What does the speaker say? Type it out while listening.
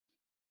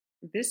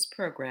This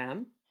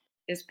program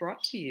is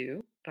brought to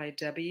you by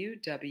W.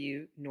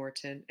 W.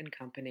 Norton and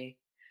Company,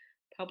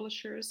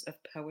 publishers of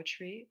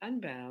Poetry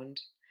Unbound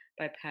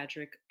by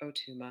Padraig Ó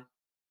Tuama.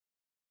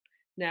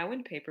 Now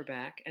in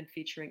paperback and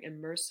featuring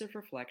immersive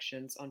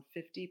reflections on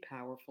 50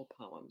 powerful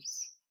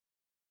poems.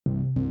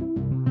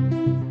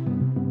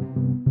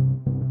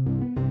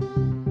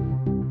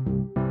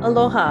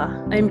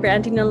 Aloha, I'm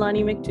Brandy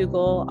Nalani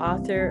McDougall,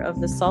 author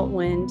of The Salt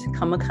Wind,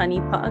 Kamakani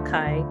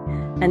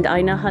Pa'akai, and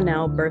Aina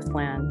Hanau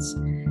Birthlands,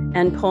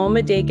 and Poem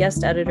a Day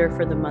guest editor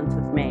for the month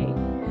of May.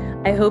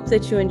 I hope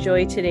that you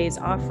enjoy today's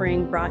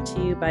offering brought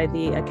to you by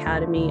the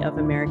Academy of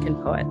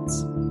American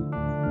Poets.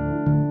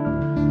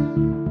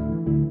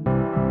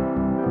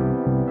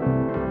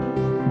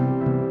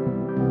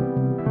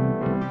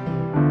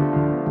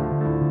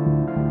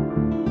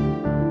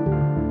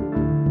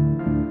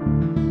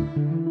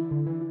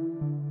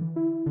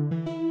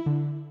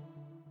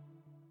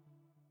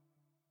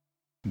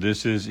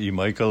 This is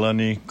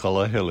Imaikalani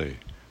Kalahele,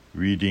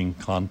 reading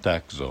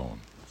Contact Zone.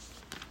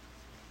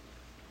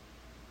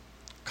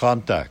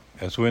 Contact,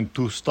 as when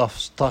two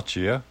stuffs touch,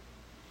 yeah?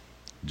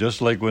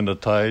 Just like when the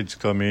tides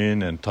come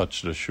in and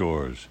touch the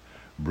shores,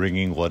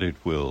 bringing what it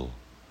will.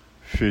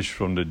 Fish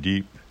from the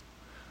deep,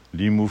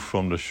 limu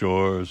from the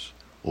shores,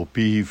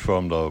 opihi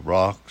from the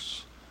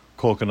rocks,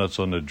 coconuts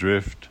on the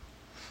drift,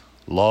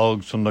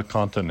 logs from the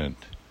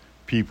continent,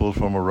 people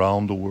from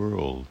around the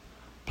world,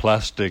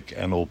 plastic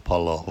and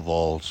opala of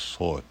all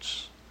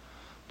sorts.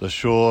 The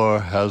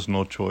shore has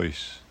no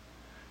choice.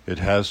 It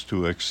has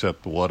to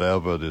accept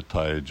whatever the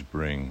tides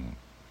bring.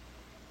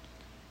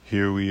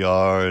 Here we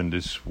are in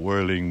this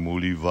whirling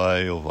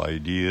mulivai of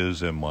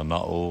ideas and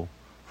mana'o,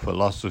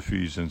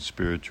 philosophies and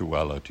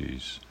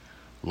spiritualities.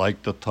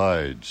 Like the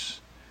tides,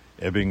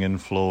 ebbing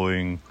and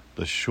flowing,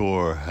 the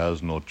shore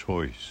has no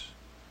choice.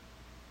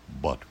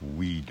 But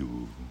we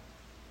do.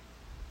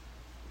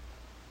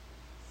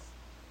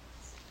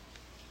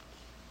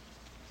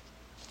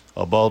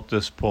 About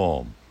this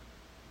poem.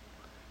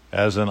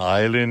 As an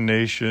island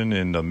nation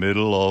in the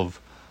middle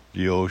of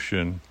the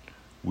ocean,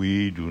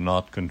 we do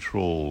not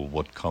control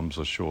what comes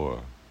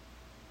ashore.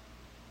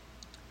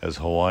 As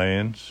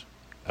Hawaiians,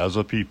 as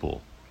a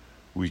people,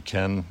 we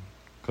can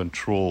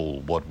control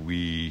what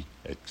we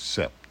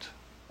accept.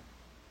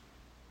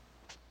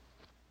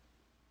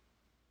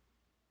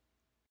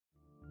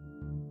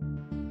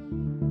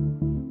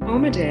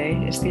 Poem a Day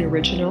is the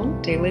original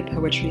daily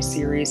poetry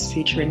series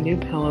featuring new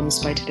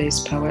poems by today's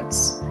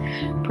poets.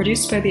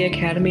 Produced by the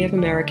Academy of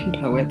American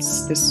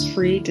Poets, this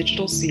free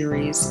digital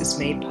series is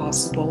made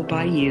possible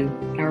by you,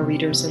 our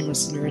readers and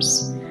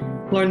listeners.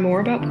 Learn more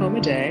about Poem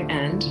a Day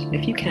and,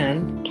 if you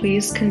can,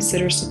 please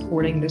consider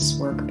supporting this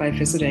work by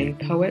visiting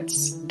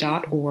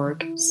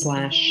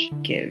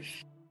poets.org/give.